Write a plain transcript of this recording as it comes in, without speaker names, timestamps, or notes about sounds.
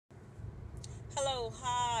Hello,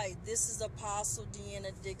 hi, this is Apostle Deanna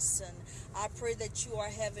Dixon. I pray that you are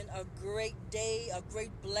having a great day, a great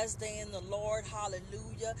blessed day in the Lord.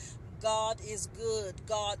 Hallelujah. God is good.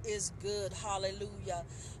 God is good. Hallelujah.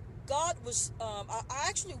 I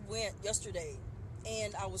actually went yesterday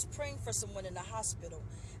and I was praying for someone in the hospital.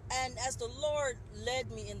 And as the Lord led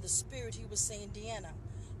me in the spirit, he was saying, Deanna,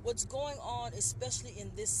 what's going on, especially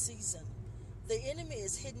in this season, the enemy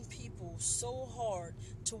is hitting people so hard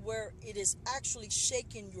to where it is actually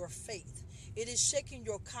shaking your faith. It is shaking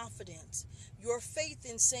your confidence, your faith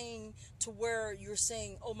in saying to where you're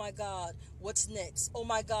saying, oh my God, what's next? Oh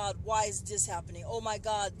my God, why is this happening? Oh my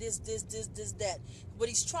God, this, that. What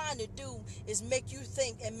he's trying to do is make you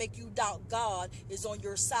think and make you doubt God is on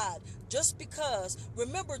your side. Just because,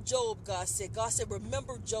 remember Job, God said,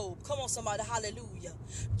 remember Job. Come on, somebody, hallelujah.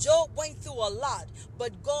 Job went through a lot,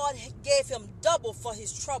 but God gave him double for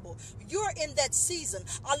his trouble. You're in that season.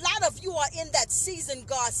 A lot of you are in that season,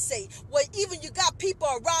 God say, where even you got people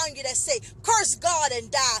around you that say, curse God and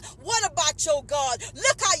die. What about your God?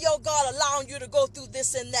 Look how your God allowing you to go through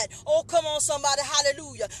this and that. Oh, come on, somebody,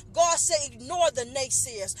 hallelujah. God said, ignore the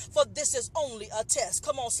naysayers, for this is only a test.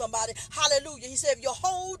 Come on, somebody, hallelujah. He said, if you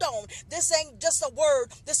hold on, this ain't just a word,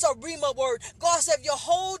 this is a rhema word. God said, if you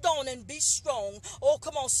hold on and be strong, oh,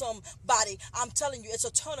 come on, somebody, I'm telling you, it's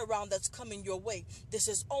a turnaround that's coming your way. This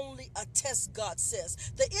is only a test, God says.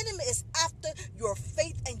 The enemy is after your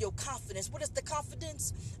faith and your confidence. What is the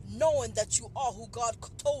confidence? Knowing that you are who God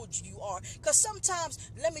told you you are. Because sometimes,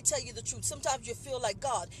 let me tell you the truth, sometimes you feel like,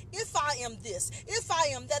 God, if I am this, if I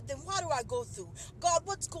am that, then why do I go through? God,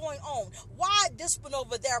 what's going on? Why this one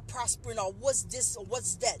over there prospering, or what's this or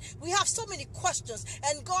what's that? We have so many questions,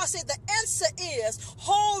 and God said the answer is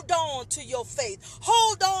hold on to your faith.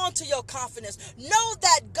 Hold on to your confidence. Know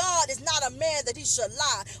that God is not a man that he should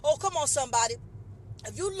lie. Oh, come on, somebody.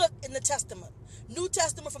 If you look in the Testament, New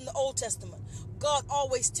Testament from the Old Testament, God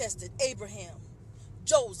always tested Abraham,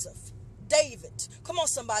 Joseph, David. Come on,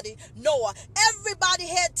 somebody. Noah. Everybody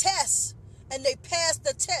had tests. And they passed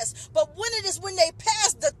the test. But when they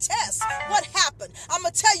passed the test, what happened? I'm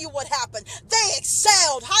going to tell you what happened. They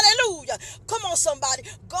excelled. Hallelujah. Come on, somebody.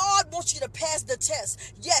 God wants you to pass the test.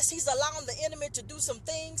 Yes, he's allowing the enemy to do some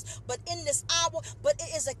things, but in this hour, but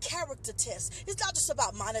it is a character test. It's not just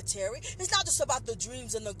about monetary. It's not just about the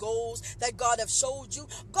dreams and the goals that God have showed you.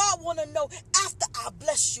 God want to know, after I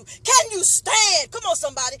bless you, can you stand? Come on,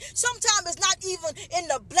 somebody. Sometimes it's not even in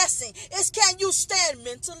the blessing. It's can you stand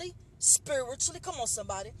mentally? Spiritually, come on,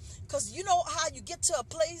 somebody. Because you know how you get to a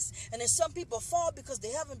place and then some people fall because they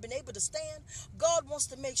haven't been able to stand. God wants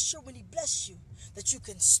to make sure when he bless you that you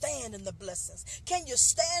can stand in the blessings. Can you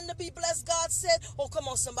stand to be blessed? God said, oh, come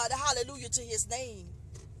on, somebody, hallelujah to his name.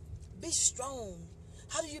 Be strong.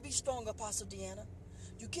 How do you be strong, Apostle Deanna?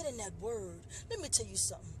 You get in that word. Let me tell you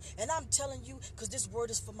something, and I'm telling you because this word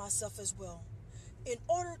is for myself as well. In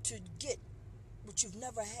order to get what you've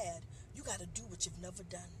never had, you got to do what you've never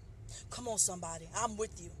done. Come on, somebody. I'm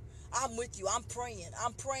with you. I'm with you. I'm praying.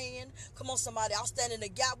 I'm praying. Come on, somebody. I'll stand in the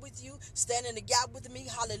gap with you. Stand in the gap with me.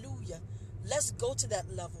 Hallelujah. Let's go to that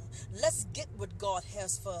level. Let's get what God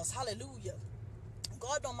has for us. Hallelujah.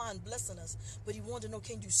 God don't mind blessing us, but he wants to know,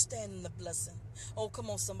 can you stand in the blessing? Oh, come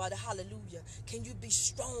on, somebody. Hallelujah. Can you be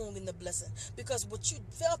strong in the blessing? Because what you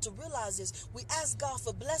fail to realize is we ask God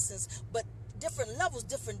for blessings, but different levels,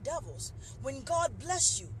 different devils. When God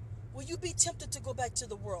bless you, will you be tempted to go back to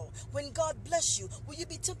the world? When God bless you, will you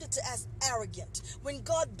be tempted to act arrogant? When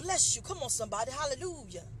God bless you, come on, somebody.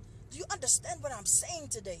 Hallelujah. Do you understand what I'm saying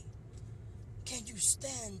today? Can you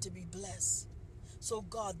stand to be blessed? So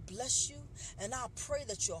God bless you, and I pray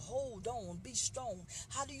that you hold on, be strong.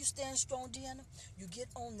 How do you stand strong, Deanna? You get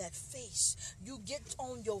on that face. You get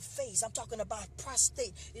on your face. I'm talking about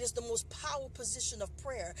prostate. It is the most powerful position of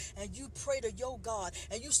prayer, and you pray to your God,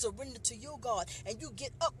 and you surrender to your God, and you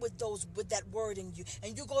get up with that word in you,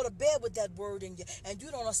 and you go to bed with that word in you, and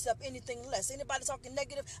you don't accept anything less. Anybody talking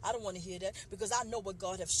negative? I don't want to hear that, because I know what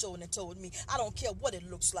God has shown and told me. I don't care what it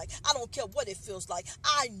looks like. I don't care what it feels like.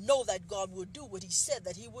 I know that God will do what he said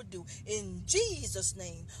that he would do. In Jesus'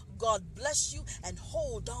 name, God bless you, and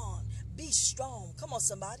hold on. Be strong. Come on,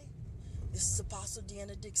 somebody. This is Apostle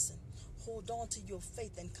Deanna Dixon. Hold on to your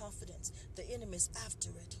faith and confidence. The enemy is after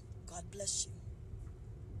it. God bless you.